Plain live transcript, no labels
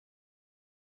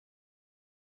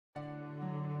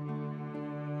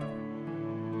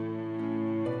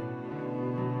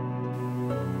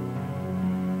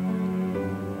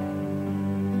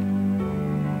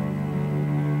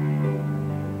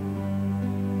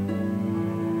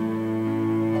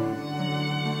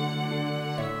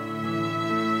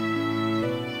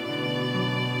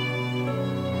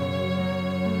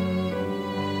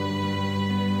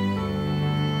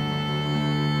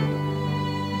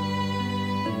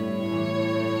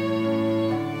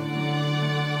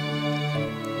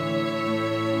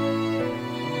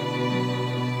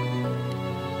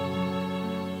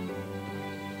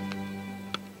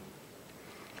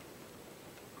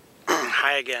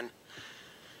Hi again.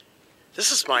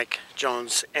 This is Mike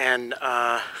Jones, and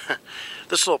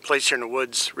this little place here in the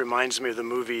woods reminds me of the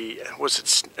movie,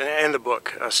 and the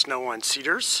book, Snow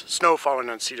Falling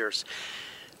on Cedars,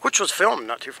 which was filmed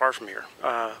not too far from here.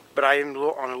 But I am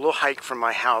on a little hike from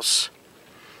my house,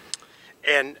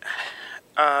 and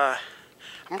I'm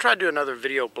going to try to do another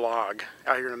video blog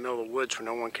out here in the middle of the woods where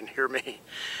no one can hear me.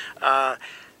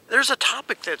 There's a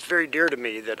topic that's very dear to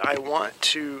me that I want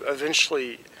to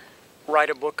eventually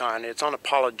write a book on. It's on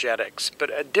apologetics,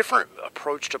 but a different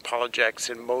approach to apologetics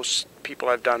than most people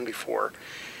have done before.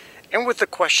 And with the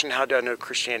question, how do I know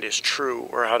Christianity is true,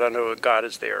 or how do I know that God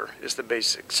is there, is the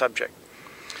basic subject.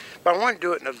 But I want to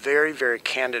do it in a very, very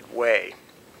candid way.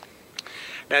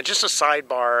 Now, just a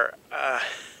sidebar,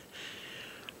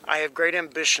 I have great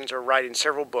ambitions of writing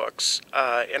several books,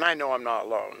 and I know I'm not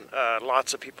alone.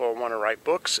 Lots of people want to write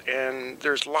books, and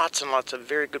there's lots and lots of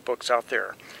very good books out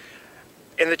there.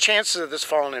 And the chances of this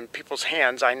falling in people's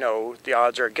hands, I know the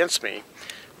odds are against me.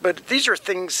 But these are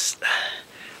things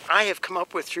I have come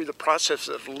up with through the process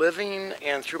of living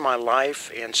and through my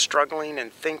life and struggling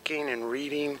and thinking and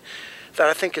reading that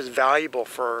I think is valuable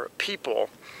for people.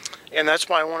 And that's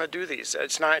why I want to do these.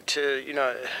 It's not to,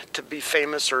 to be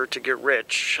famous or to get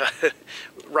rich.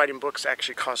 Writing books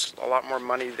actually costs a lot more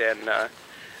money than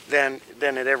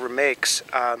it ever makes.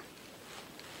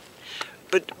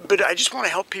 But I just want to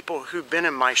help people who've been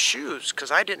in my shoes,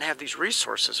 because I didn't have these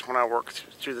resources when I worked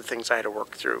through the things I had to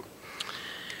work through.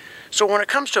 So when it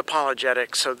comes to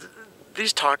apologetics,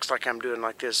 these talks like I'm doing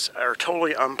like this are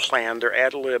totally unplanned. They're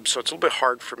ad lib, so it's a little bit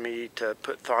hard for me to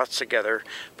put thoughts together,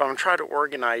 but I'm going to try to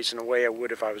organize in a way I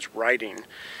would if I was writing.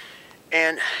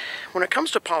 And when it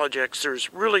comes to apologetics,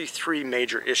 there's really three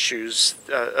major issues,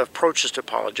 approaches to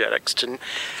apologetics, to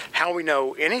how we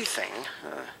know anything,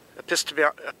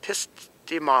 epistemology.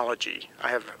 I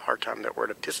have a hard time with that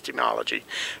word, epistemology.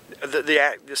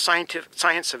 The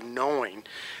science of knowing.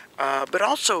 But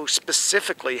also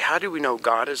specifically, how do we know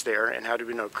God is there, and how do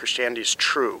we know Christianity is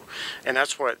true? And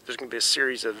that's what, there's going to be a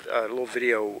series of little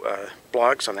video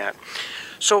blogs on that.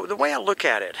 So the way I look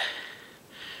at it,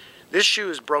 this issue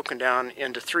is broken down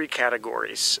into three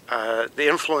categories. The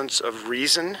influence of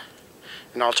reason,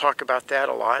 and I'll talk about that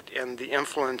a lot, and the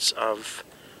influence of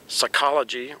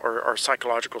psychology, or our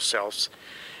psychological selves,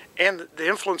 and the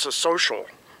influence of social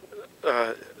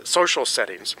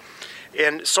settings.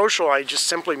 And social, I just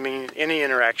simply mean any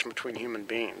interaction between human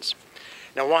beings.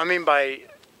 Now, what I mean by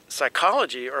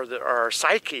psychology, or our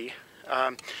psyche,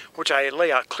 which I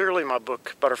lay out clearly in my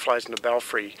book, Butterflies in the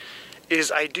Belfry,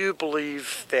 is I do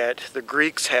believe that the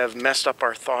Greeks have messed up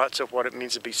our thoughts of what it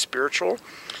means to be spiritual,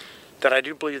 that I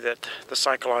do believe that the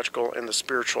psychological and the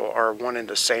spiritual are one and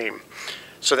the same.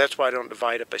 So that's why I don't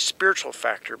divide up a spiritual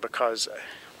factor, because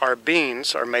our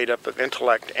beings are made up of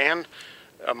intellect and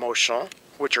emotional,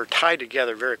 which are tied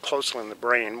together very closely in the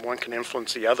brain. One can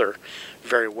influence the other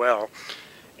very well.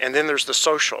 And then there's the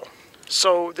social.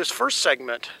 So this first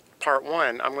segment, part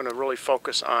one, I'm going to really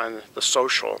focus on the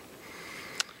social.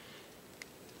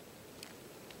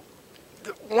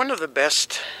 One of the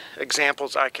best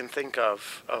examples I can think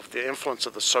of the influence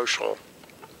of the social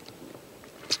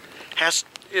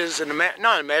is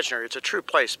not imaginary, it's a true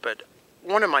place, but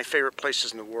one of my favorite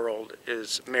places in the world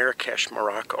is Marrakesh,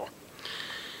 Morocco.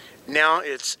 Now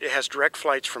it has direct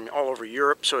flights from all over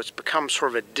Europe, so it's become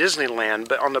sort of a Disneyland,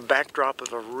 but on the backdrop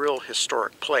of a real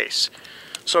historic place.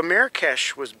 So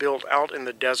Marrakesh was built out in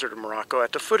the desert of Morocco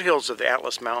at the foothills of the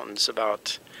Atlas Mountains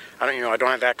about, I don't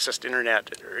have access to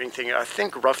internet or anything, I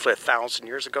think roughly 1,000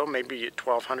 years ago, maybe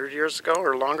 1,200 years ago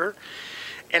or longer.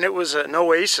 And it was an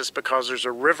oasis because there's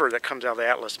a river that comes out of the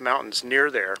Atlas Mountains near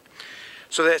there.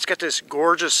 So it's got this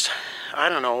gorgeous,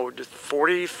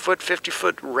 40-foot,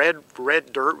 50-foot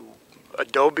red dirt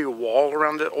adobe wall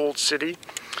around the old city.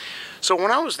 So when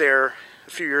I was there a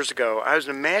few years ago, I was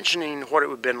imagining what it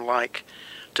would have been like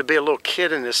to be a little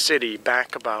kid in this city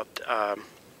back about,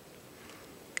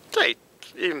 say,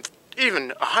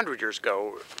 even 100 years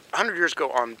ago, 100 years ago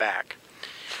on back.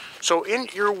 So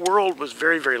your world was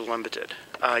very, very limited.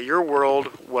 Your world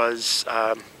was,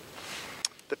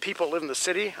 the people that live in the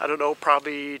city, I don't know,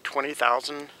 probably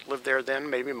 20,000 lived there then,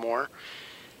 maybe more.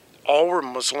 All were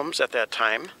Muslims at that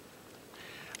time.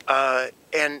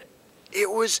 And it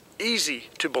was easy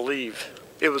to believe.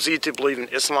 It was easy to believe in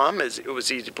Islam, it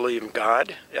was easy to believe in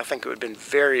God. I think it would have been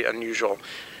very unusual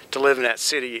to live in that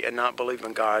city and not believe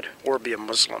in God or be a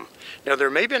Muslim. Now, there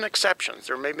may have been exceptions.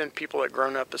 There may have been people that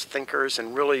grown up as thinkers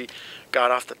and really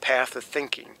got off the path of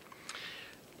thinking.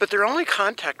 But their only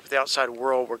contact with the outside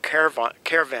world were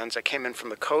caravans that came in from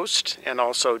the coast and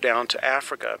also down to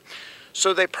Africa.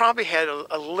 So they probably had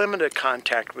a limited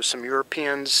contact with some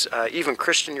Europeans, even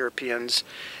Christian Europeans,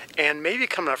 and maybe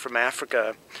coming up from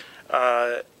Africa,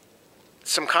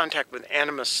 some contact with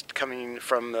animists coming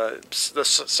from the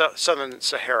southern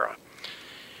Sahara.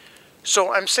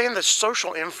 So I'm saying the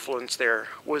social influence there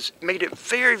made it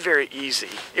very, very easy.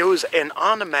 It was an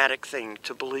automatic thing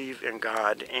to believe in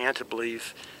God and to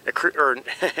believe, or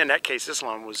in that case,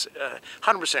 Islam was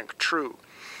 100% true.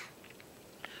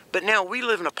 But now we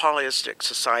live in a polytheistic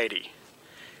society.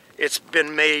 It's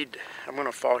been made, I'm going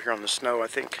to fall here on the snow, I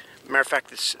think. Matter of fact,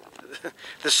 this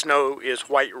snow is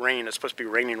white rain. It's supposed to be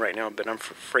raining right now, but I'm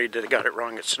afraid that I got it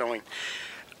wrong. It's snowing.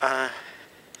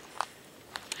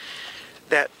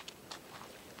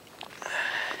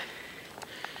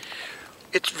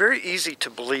 It's very easy to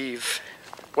believe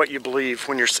what you believe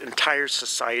when your entire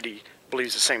society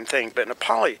believes the same thing. But in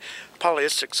a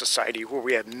polytheistic society where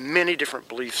we have many different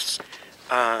beliefs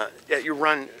that you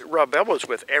rub elbows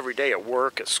with every day at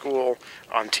work, at school,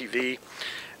 on TV,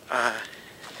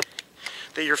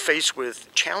 that you're faced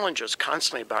with challenges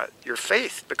constantly about your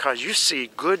faith because you see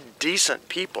good, decent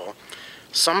people.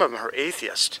 Some of them are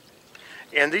atheists.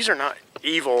 And these are not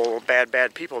evil,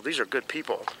 bad people. These are good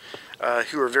people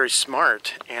who are very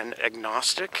smart and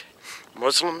agnostic,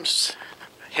 Muslims,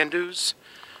 Hindus,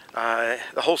 the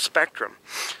whole spectrum.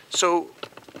 So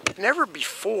never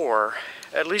before,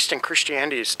 at least in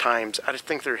Christianity's times, I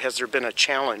think has there been a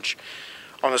challenge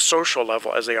on a social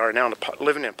level as they are now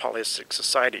living in a polytheistic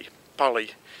society.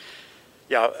 Polytheistic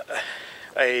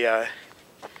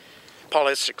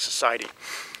society.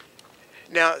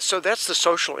 Now, so that's the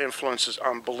social influences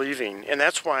on believing, and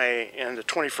that's why in the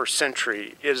 21st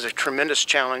century it is a tremendous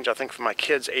challenge, I think, for my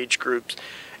kids' age groups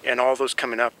and all those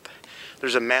coming up.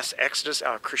 There's a mass exodus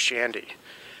out of Christianity.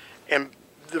 And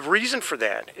the reason for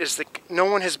that is that no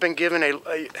one has been given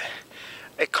a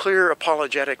clear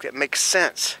apologetic that makes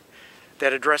sense,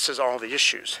 that addresses all the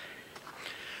issues.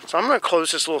 So I'm going to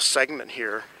close this little segment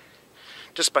here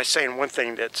just by saying one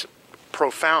thing that's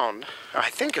profound, I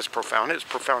think is profound, it's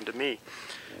profound to me,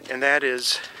 and that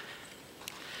is,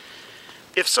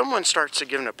 if someone starts to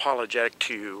give an apologetic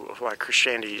to you of why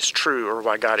Christianity is true or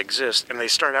why God exists, and they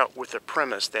start out with the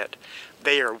premise that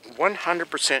they are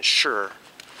 100% sure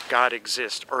God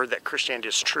exists or that Christianity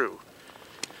is true,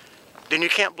 then you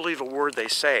can't believe a word they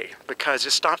say, because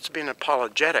it stops being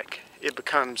apologetic. It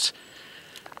becomes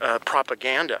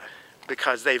propaganda,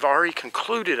 because they've already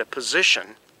concluded a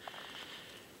position.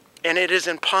 And it is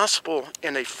impossible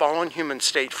in a fallen human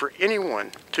state for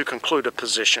anyone to conclude a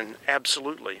position,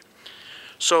 absolutely.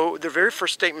 So the very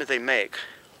first statement they make,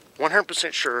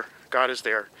 100% sure God is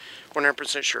there,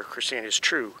 100% sure Christianity is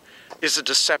true, is a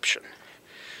deception.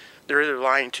 They're either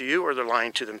lying to you or they're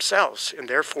lying to themselves. And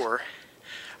therefore,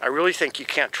 I really think you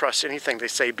can't trust anything they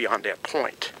say beyond that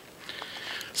point.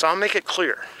 So I'll make it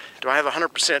clear. Do I have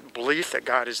 100% belief that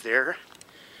God is there,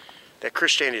 that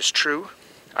Christianity is true?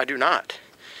 I do not.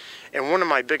 And one of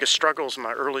my biggest struggles in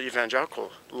my early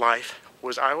evangelical life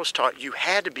was I was taught you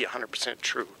had to be 100%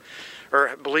 true,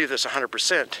 or believe this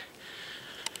 100%.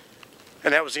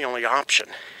 And that was the only option.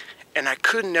 And I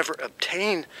could never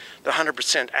obtain the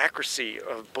 100% accuracy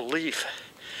of belief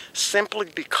simply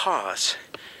because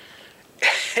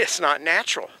it's not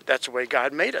natural. That's the way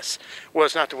God made us. Well,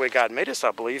 it's not the way God made us,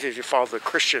 I believe. If you follow the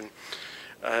Christian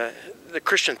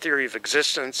theory of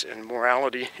existence and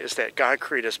morality, is that God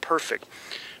created us perfect,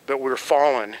 but we're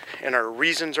fallen, and our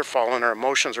reasons are fallen, our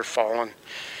emotions are fallen,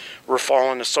 we're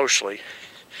fallen socially.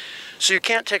 So you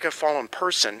can't take a fallen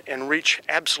person and reach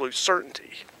absolute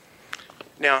certainty.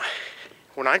 Now,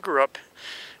 when I grew up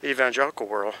in the evangelical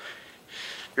world,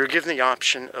 you're given the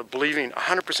option of believing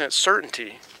 100%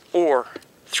 certainty or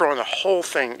throwing the whole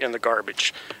thing in the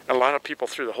garbage. And a lot of people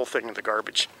threw the whole thing in the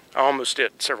garbage. I almost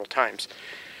did several times.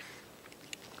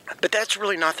 But that's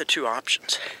really not the two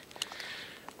options.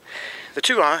 The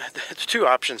two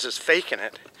options is faking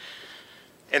it,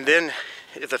 and then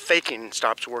if the faking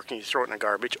stops working, you throw it in the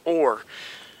garbage, or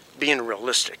being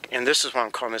realistic. And this is why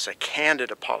I'm calling this a candid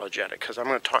apologetic, because I'm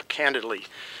going to talk candidly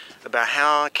about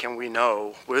how can we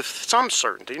know with some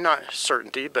certainty, not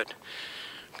certainty, but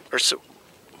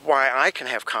why I can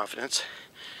have confidence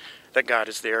that God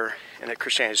is there and that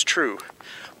Christianity is true.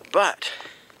 But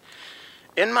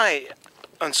in my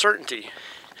uncertainty,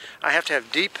 I have to have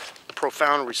deep,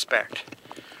 profound respect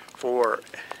for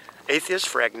atheists,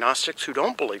 for agnostics who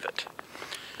don't believe it.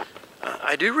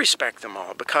 I do respect them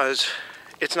all because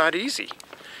it's not easy.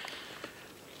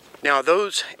 Now,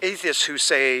 those atheists who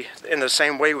say in the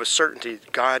same way with certainty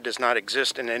God does not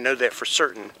exist, and they know that for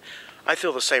certain, I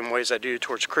feel the same way as I do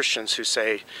towards Christians who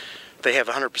say they have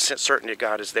 100% certainty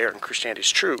God is there and Christianity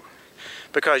is true.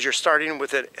 because you're starting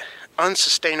with an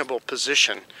unsustainable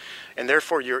position, and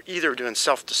therefore you're either doing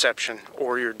self-deception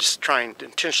or you're just trying to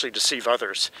intentionally deceive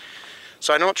others.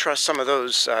 So I don't trust some of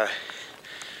those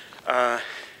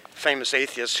famous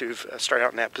atheists who've started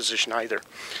out in that position either.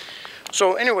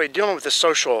 So anyway, dealing with the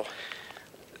social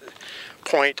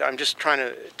point, I'm just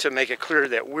trying to make it clear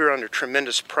that we're under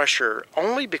tremendous pressure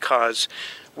only because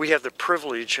we have the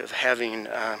privilege of having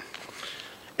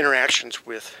interactions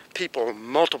with people,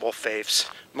 multiple faiths,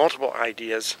 multiple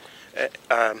ideas,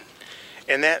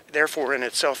 and that therefore in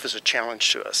itself is a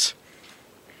challenge to us.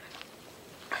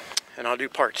 And I'll do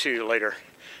part 2 later.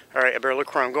 All right, I better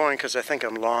look where I'm going because I think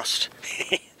I'm lost.